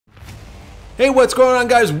Hey, what's going on,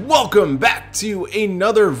 guys? Welcome back to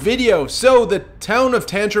another video. So the town of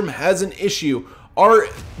Tantrum has an issue. Our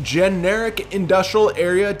generic industrial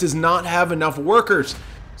area does not have enough workers.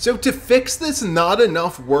 So to fix this not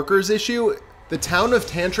enough workers issue, the town of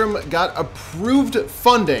Tantrum got approved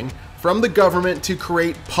funding from the government to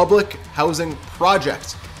create public housing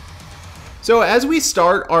projects. So as we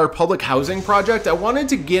start our public housing project, I wanted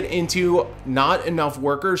to get into not enough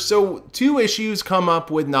workers. So two issues come up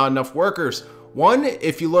with not enough workers. One,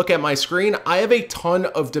 if you look at my screen, I have a ton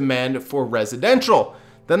of demand for residential.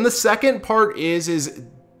 Then the second part is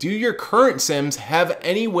do your current Sims have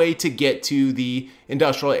any way to get to the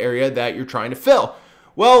industrial area that you're trying to fill?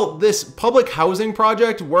 Well, this public housing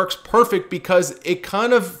project works perfect because it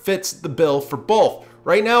kind of fits the bill for both.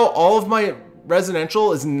 Right now, all of my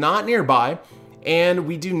residential is not nearby, and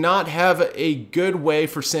we do not have a good way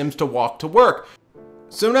for Sims to walk to work.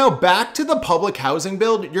 So now back to the public housing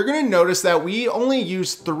build, you're going to notice that we only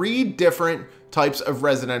use 3 different types of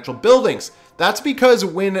residential buildings. That's because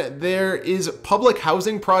when there is public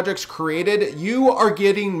housing projects created, you are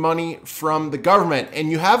getting money from the government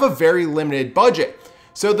and you have a very limited budget.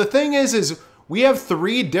 So the thing is we have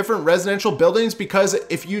 3 different residential buildings because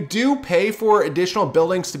if you do pay for additional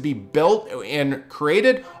buildings to be built and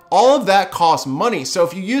created, all of that costs money. So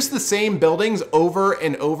if you use the same buildings over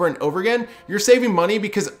and over and over again, you're saving money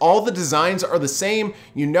because all the designs are the same,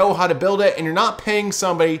 you know how to build it, and you're not paying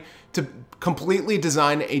somebody to completely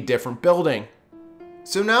design a different building.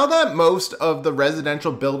 So now that most of the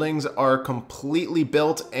residential buildings are completely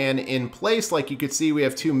built and in place, like you could see we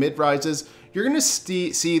have 2 mid-rises, you're going to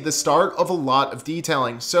see the start of a lot of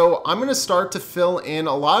detailing. So I'm going to start to fill in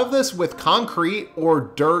a lot of this with concrete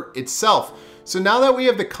or dirt itself. So now that we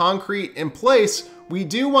have the concrete in place, we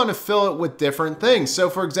do want to fill it with different things. So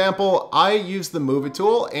for example, I used the Move It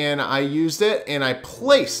tool and I used it and I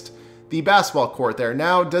placed the basketball court there.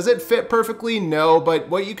 Now, does it fit perfectly? No, but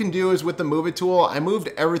what you can do is with the Move It tool, I moved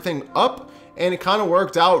everything up and it kind of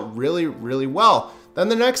worked out really, really well. Then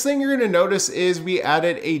the next thing you're going to notice is we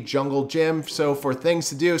added a jungle gym, so for things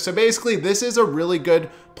to do. So basically this is a really good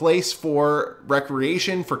place for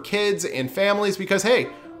recreation for kids and families because hey,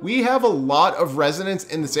 we have a lot of residents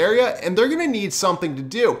in this area and they're going to need something to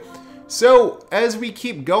do. So as we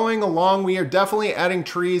keep going along, we are definitely adding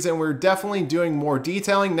trees and we're definitely doing more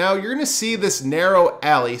detailing. Now you're going to see this narrow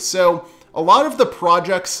alley. So a lot of the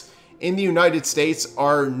projects in the United States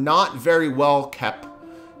are not very well kept.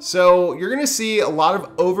 So you're going to see a lot of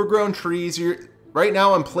overgrown trees. Right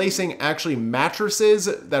now I'm placing actually mattresses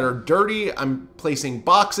that are dirty. I'm placing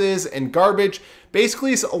boxes and garbage.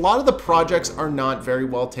 Basically, a lot of the projects are not very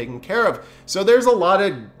well taken care of. So there's a lot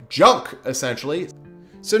of junk essentially.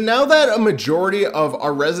 So now that a majority of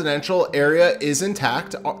our residential area is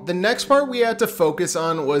intact, the next part we had to focus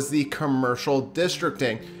on was the commercial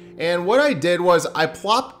districting. And what I did was I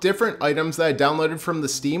plopped different items that I downloaded from the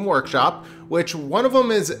Steam Workshop, which one of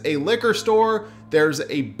them is a liquor store, there's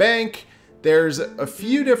a bank, there's a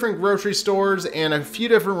few different grocery stores, and a few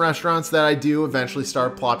different restaurants that I do eventually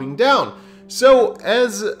start plopping down. So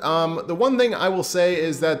as the one thing I will say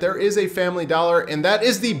is that there is a Family Dollar, and that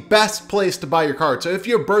is the best place to buy your card. So if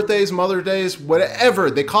you have birthdays, Mother's Days,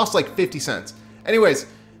 whatever, they cost like 50 cents. Anyways,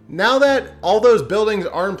 now that all those buildings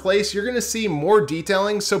are in place, you're going to see more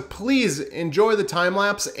detailing. So please enjoy the time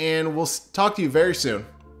lapse and we'll talk to you very soon.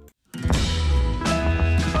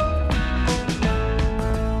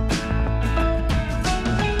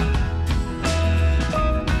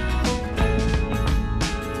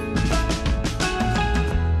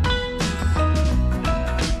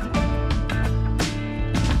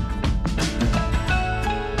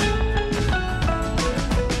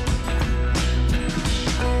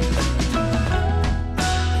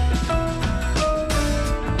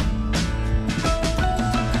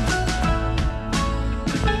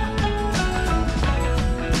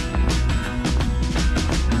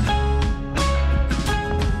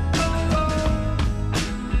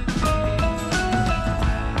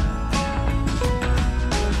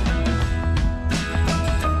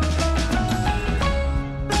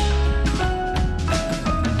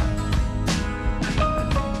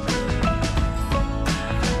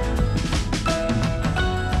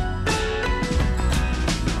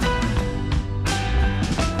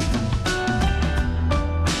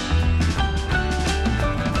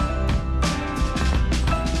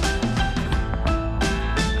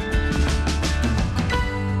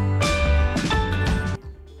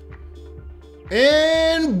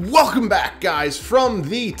 And welcome back, guys, from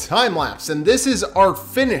the time lapse, and this is our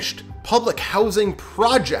finished public housing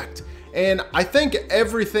project, and I think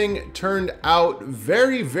everything turned out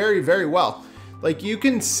very, very, very well. like you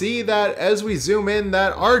can see that as we zoom in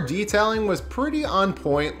that our detailing was pretty on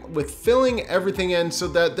point with filling everything in so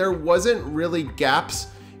that there wasn't really gaps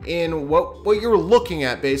in what you're looking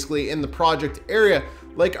at basically in the project area.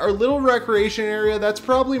 Like our little recreation area, that's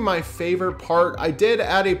probably my favorite part. I did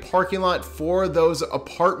add a parking lot for those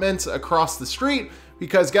apartments across the street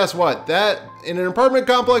because guess what? That in an apartment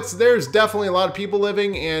complex, there's definitely a lot of people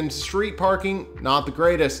living and street parking, not the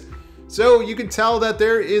greatest. So you can tell that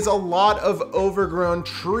there is a lot of overgrown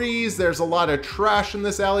trees. There's a lot of trash in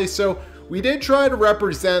this alley. So we did try to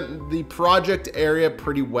represent the project area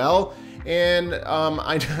pretty well. And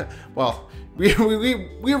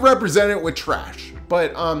we represent it with trash.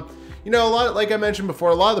 But you know, like I mentioned before,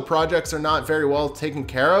 a lot of the projects are not very well taken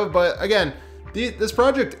care of. But again, this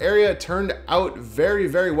project area turned out very,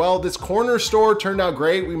 very well. This corner store turned out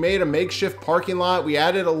great. We made a makeshift parking lot. We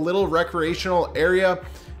added a little recreational area.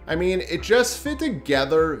 I mean, it just fit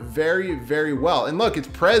together very, very well. And look, it's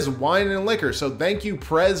Prez Wine and Liquor. So thank you,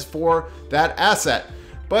 Prez, for that asset.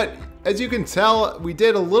 But as you can tell, we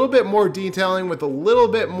did a little bit more detailing with a little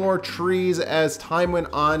bit more trees as time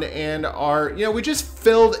went on, and we just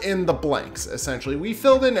filled in the blanks, essentially. We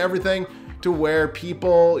filled in everything to where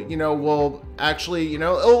people, will actually,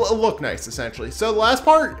 it'll look nice, essentially. So the last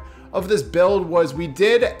part of this build was we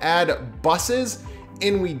did add buses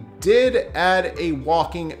and we did add a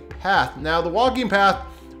walking path. Now the walking path,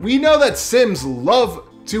 we know that Sims love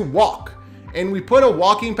to walk, and we put a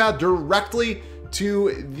walking path directly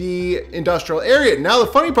to the industrial area. Now the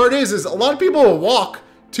funny part is a lot of people will walk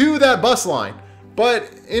to that bus line,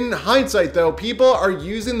 but in hindsight though, people are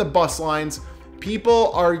using the bus lines,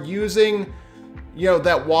 people are using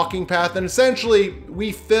that walking path, and essentially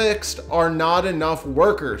we fixed our not enough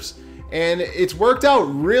workers. And it's worked out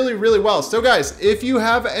really, really well. So guys, if you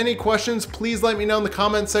have any questions, please let me know in the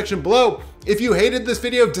comment section below. If you hated this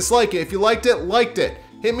video, dislike it. If you liked it, liked it.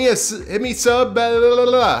 Hit me sub, blah, blah, blah,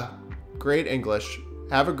 blah. Great English.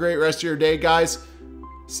 Have a great rest of your day, guys.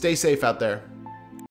 Stay safe out there.